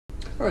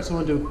Alright, so I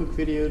want to do a quick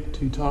video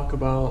to talk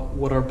about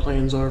what our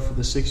plans are for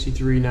the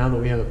 63 now that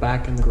we have it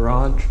back in the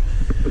garage,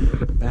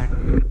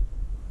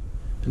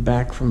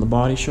 back from the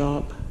body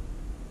shop.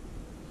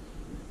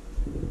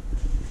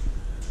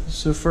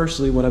 So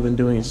firstly, what I've been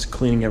doing is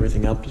cleaning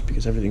everything up just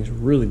because everything's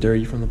really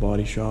dirty from the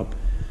body shop.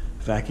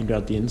 Vacuumed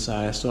out the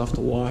inside. I still have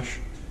to wash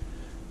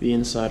the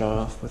inside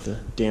off with a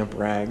damp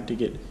rag to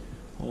get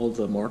all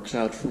the marks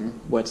out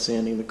from wet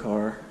sanding the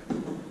car.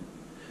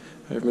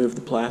 I removed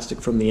the plastic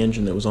from the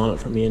engine that was on it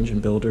from the engine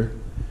builder.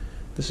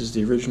 This is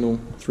the original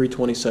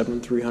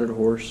 327 300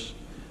 horse,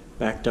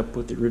 backed up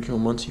with the original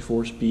Muncie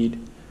 4-speed.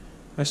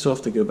 I still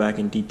have to go back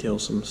and detail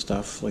some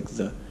stuff like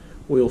the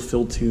oil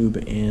fill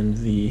tube and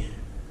the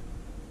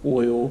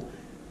oil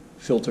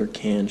filter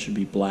can should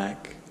be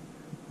black.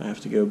 I have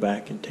to go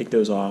back and take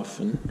those off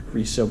and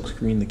re-silk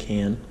screen the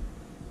can.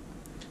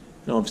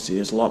 And obviously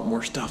there's a lot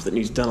more stuff that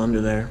needs done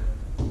under there.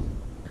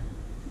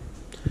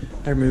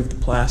 I removed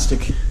the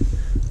plastic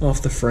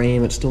off the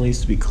frame. It still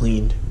needs to be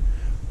cleaned.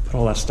 Put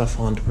all that stuff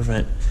on to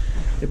prevent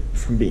it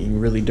from being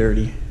really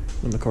dirty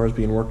when the car is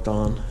being worked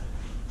on.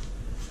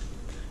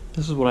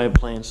 This is what I have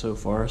planned so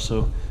far.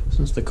 So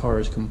since the car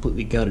is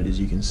completely gutted, as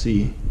you can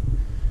see,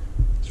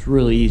 it's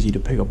really easy to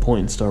pick a point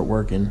and start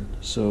working.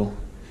 So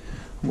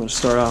I'm going to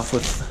start off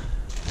with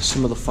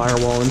some of the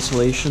firewall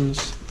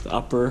insulations, the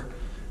upper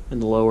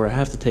and the lower. I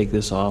have to take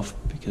this off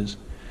because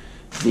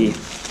the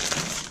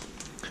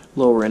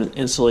lower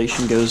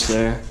insulation goes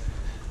there.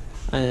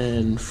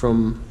 And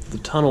from the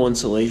tunnel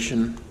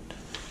insulation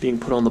being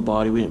put on the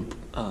body, we didn't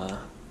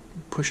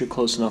push it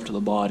close enough to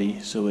the body,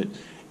 so it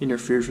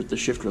interferes with the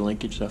shifter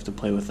linkage, so I have to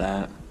play with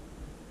that.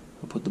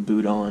 I'll put the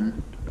boot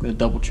on. I'm going to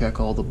double check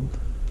all the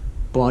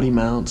body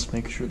mounts,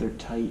 make sure they're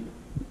tight.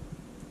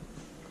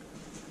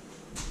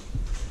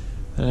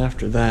 And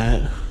after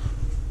that,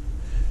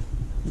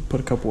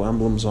 put a couple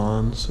emblems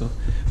on, so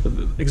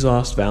the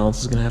exhaust valance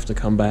is going to have to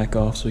come back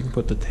off so we can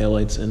put the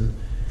taillights in,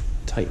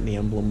 tighten the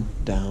emblem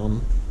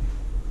down.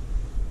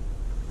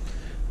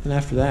 And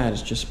after that,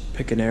 it's just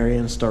pick an area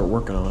and start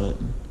working on it.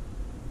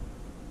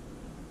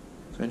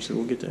 Eventually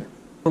we'll get there.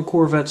 On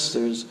Corvettes,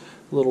 there's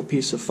a little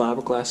piece of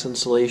fiberglass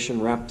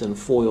insulation wrapped in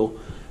foil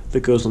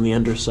that goes on the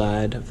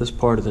underside of this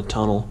part of the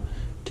tunnel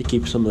to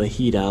keep some of the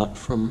heat out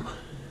from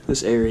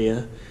this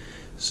area,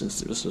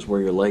 since this is where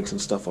your legs and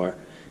stuff are.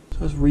 So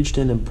I just reached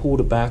in and pulled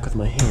it back with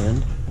my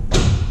hand.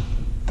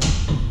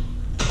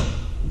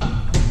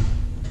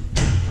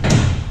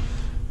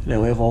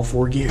 Now we have all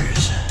 4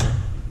 gears.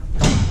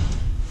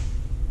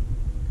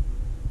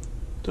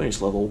 Don't you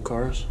just love old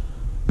cars?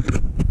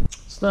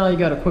 So now you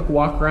got a quick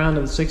walk around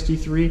of the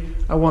 63.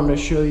 I wanted to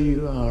show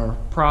you our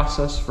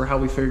process for how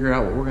we figure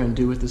out what we're going to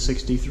do with the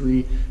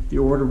 63, the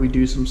order we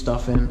do some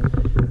stuff in,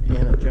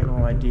 and a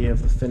general idea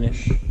of the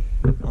finish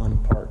on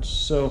parts.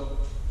 So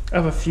I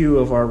have a few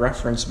of our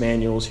reference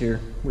manuals here.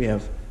 We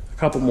have a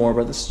couple more,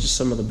 but this is just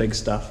some of the big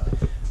stuff.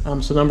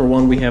 So number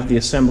 1, we have the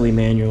assembly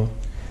manual,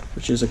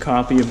 which is a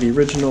copy of the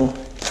original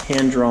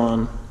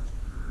hand-drawn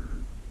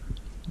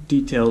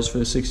details for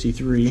the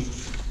 63.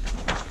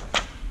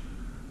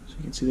 So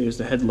you can see there's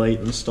the headlight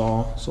and the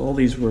stall. So all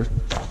these were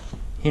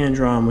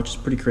hand-drawn, which is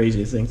pretty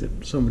crazy to think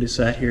that somebody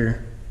sat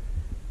here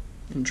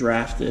and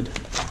drafted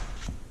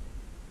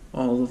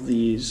all of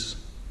these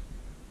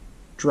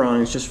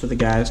drawings just for the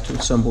guys to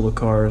assemble the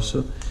cars.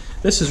 So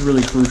this is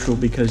really crucial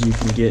because you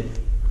can get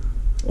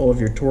all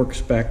of your torque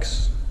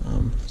specs.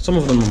 Some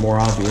of them are more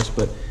obvious,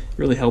 but it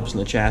really helps in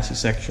the chassis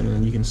section.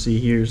 And you can see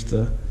here's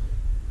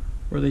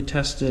where they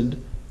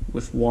tested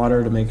with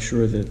water to make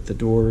sure that the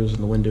doors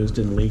and the windows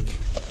didn't leak.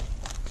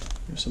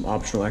 There's some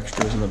optional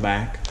extras in the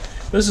back.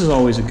 This is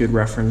always a good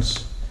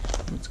reference.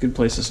 It's a good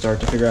place to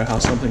start to figure out how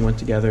something went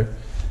together.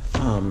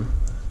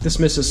 This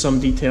misses some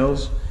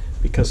details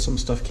because some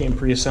stuff came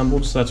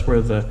pre-assembled, so that's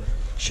where the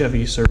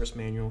Chevy service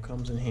manual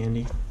comes in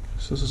handy.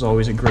 So this is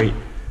always a great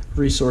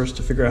resource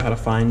to figure out how to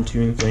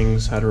fine-tune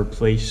things, how to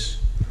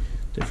replace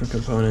different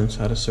components,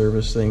 how to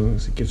service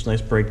things. It gives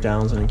nice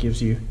breakdowns, and it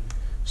gives you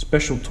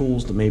special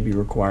tools that may be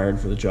required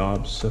for the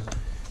job. So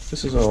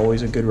this is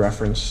always a good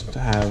reference to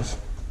have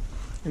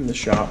in the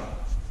shop.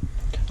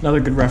 Another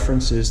good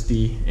reference is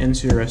the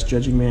NCRS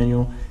judging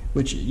manual,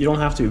 which you don't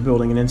have to be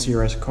building an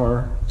NCRS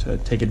car to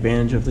take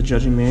advantage of the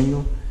judging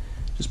manual,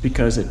 just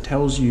because it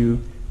tells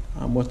you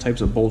what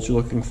types of bolts you're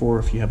looking for.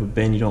 If you have a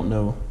bend, you don't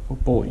know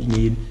what bolt you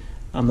need,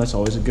 that's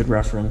always a good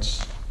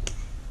reference.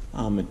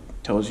 It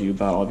tells you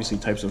about obviously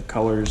types of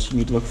colors you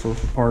need to look for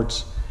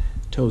parts.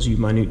 It tells you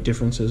minute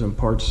differences in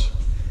parts.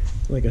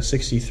 Like a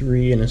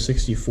 63 and a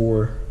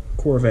 64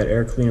 Corvette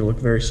air cleaner look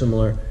very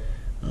similar.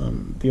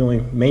 The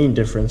only main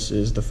difference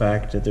is the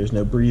fact that there's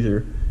no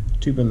breather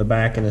tube in the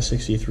back. In a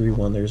 63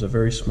 one, there's a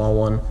very small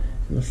one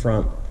in the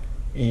front,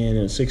 and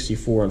in a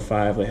 64 and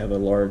 5 they have a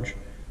large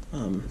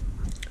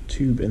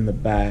tube in the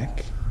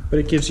back. But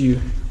it gives you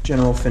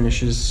general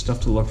finishes,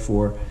 stuff to look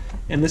for.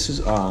 And this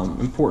is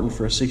important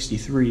for a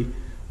 63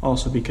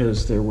 also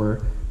because there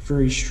were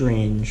very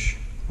strange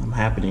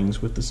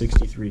happenings with the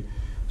 63.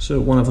 So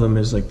one of them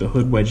is like the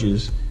hood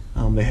wedges.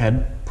 They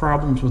had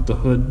problems with the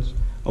hoods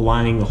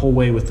aligning the whole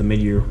way with the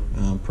mid-year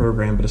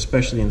program, but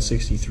especially in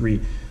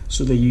 63.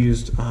 So they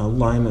used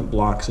alignment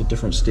blocks at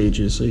different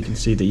stages. So you can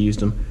see they used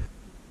them.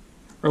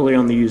 Early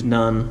on they used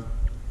none.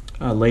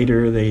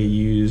 Later they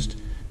used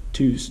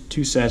two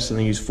sets, and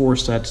they used 4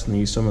 sets, and they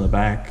used some in the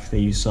back. They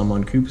used some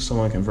on coupes, some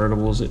on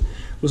convertibles. It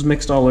was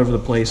mixed all over the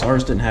place.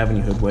 Ours didn't have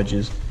any hood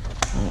wedges,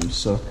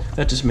 so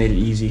that just made it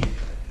easy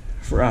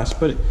for us.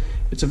 But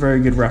it's a very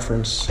good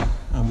reference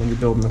when you're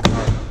building the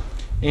car.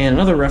 And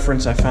another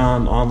reference I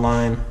found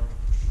online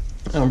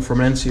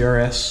from an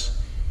NCRS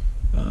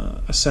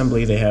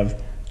assembly. They have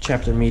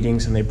chapter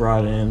meetings, and they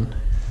brought in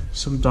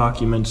some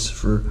documents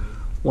for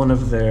one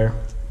of their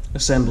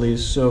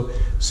assemblies. So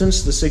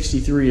since the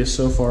 63 is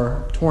so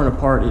far torn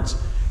apart,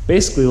 it's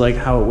basically like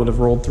how it would have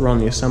rolled through on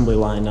the assembly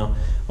line. Now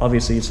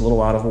obviously it's a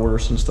little out of order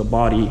since the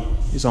body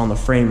is on the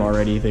frame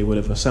already. They would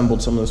have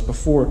assembled some of this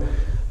before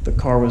the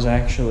car was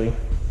actually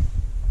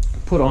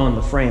put on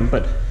the frame.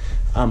 But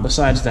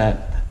besides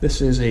that, this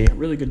is a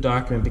really good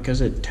document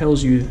because it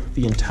tells you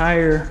the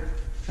entire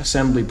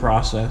assembly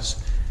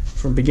process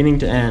from beginning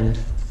to end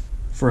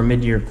for a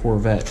mid-year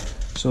Corvette.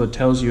 So it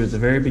tells you at the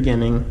very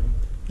beginning.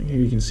 Here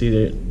you can see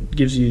that it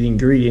gives you the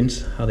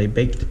ingredients, how they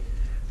baked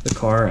the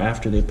car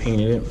after they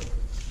painted it.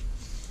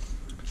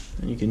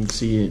 And you can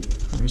see it,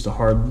 there's the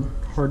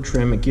hard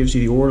trim. It gives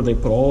you the order they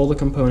put all the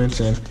components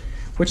in,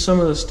 which some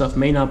of the stuff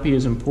may not be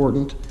as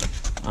important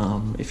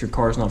if your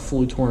car is not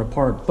fully torn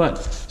apart. But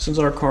since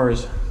our car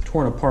is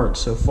torn apart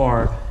so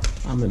far,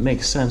 it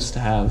makes sense to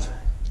have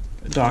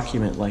a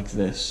document like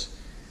this.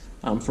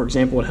 For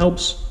example, it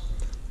helps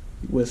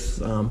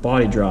with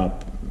body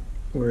drop,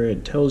 where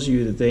it tells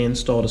you that they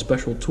installed a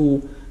special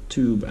tool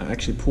to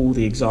actually pull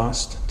the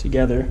exhaust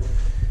together,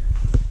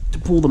 to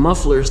pull the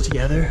mufflers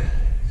together.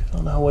 I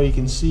don't know how well you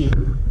can see,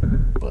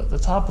 but the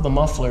top of the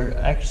muffler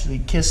actually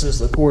kisses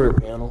the quarter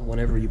panel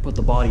whenever you put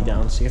the body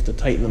down, so you have to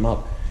tighten them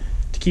up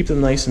to keep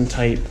them nice and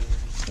tight.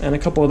 And a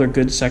couple other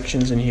good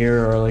sections in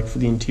here are like for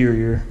the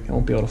interior. I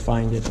won't be able to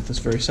find it at this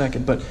very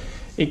second, but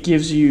it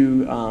gives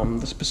you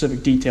the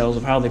specific details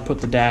of how they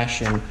put the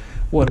dash in,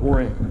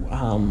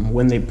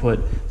 when they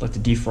put like the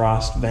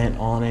defrost vent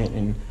on it,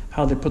 and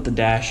how they put the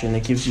dash in.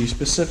 It gives you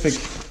specific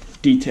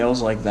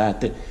details like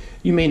that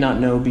you may not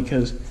know,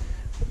 because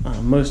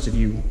most of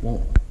you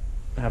won't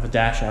have a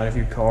dash out of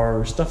your car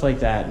or stuff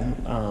like that.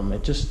 And,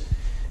 it just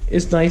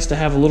is nice to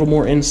have a little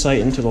more insight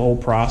into the whole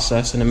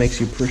process, and it makes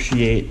you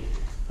appreciate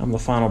the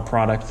final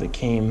product that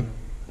came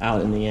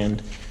out in the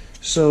end.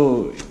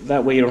 So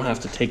that way you don't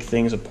have to take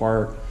things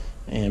apart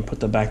and put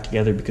them back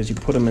together because you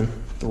put them in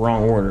the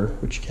wrong order,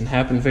 which can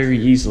happen very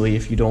easily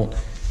if you don't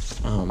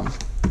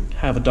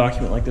have a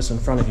document like this in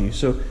front of you.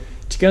 So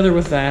together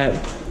with that,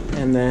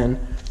 and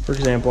then for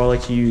example, I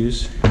like to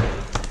use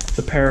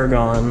the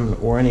Paragon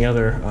or any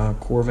other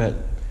Corvette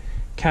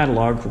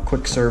catalog for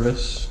quick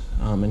service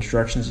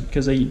instructions,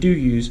 because they do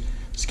use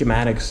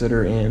schematics that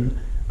are in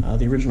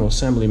the original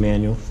assembly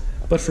manual.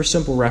 But for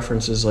simple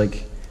references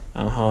like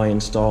how I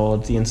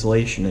installed the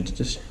insulation, it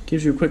just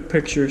gives you a quick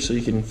picture so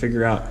you can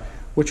figure out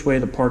which way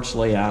the parts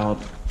lay out.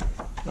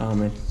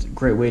 It's a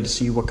great way to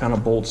see what kind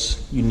of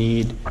bolts you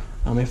need,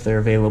 if they're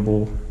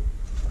available.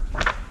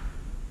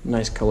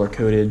 Nice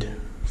color-coded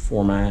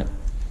format.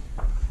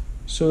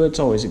 So that's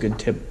always a good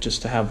tip,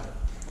 just to have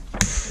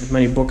as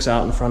many books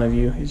out in front of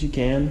you as you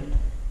can.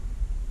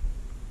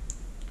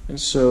 And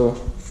so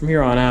from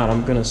here on out,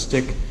 I'm going to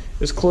stick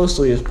as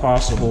closely as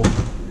possible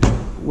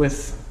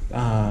with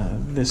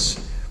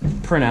this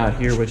printout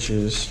here, which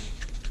is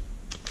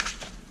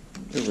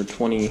over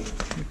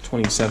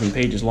 27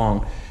 pages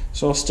long.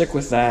 So I'll stick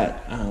with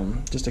that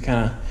just to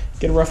kind of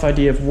get a rough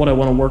idea of what I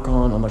want to work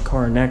on the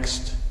car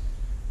next,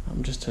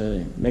 just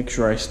to make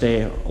sure I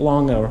stay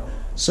along a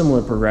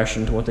similar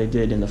progression to what they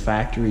did in the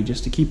factory,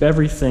 just to keep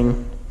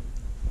everything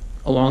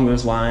along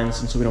those lines,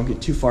 and so we don't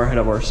get too far ahead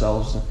of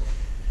ourselves and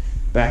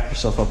back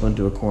yourself up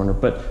into a corner.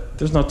 But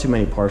there's not too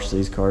many parts to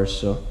these cars,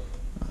 so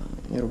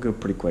it'll go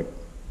pretty quick.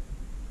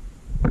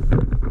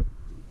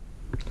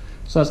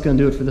 So that's going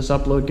to do it for this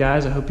upload,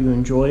 guys. I hope you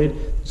enjoyed.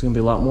 There's going to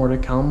be a lot more to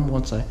come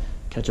once I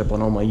catch up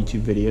on all my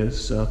YouTube videos.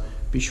 So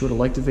be sure to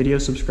like the video,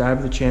 subscribe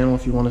to the channel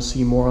if you want to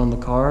see more on the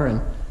car,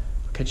 and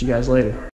I'll catch you guys later.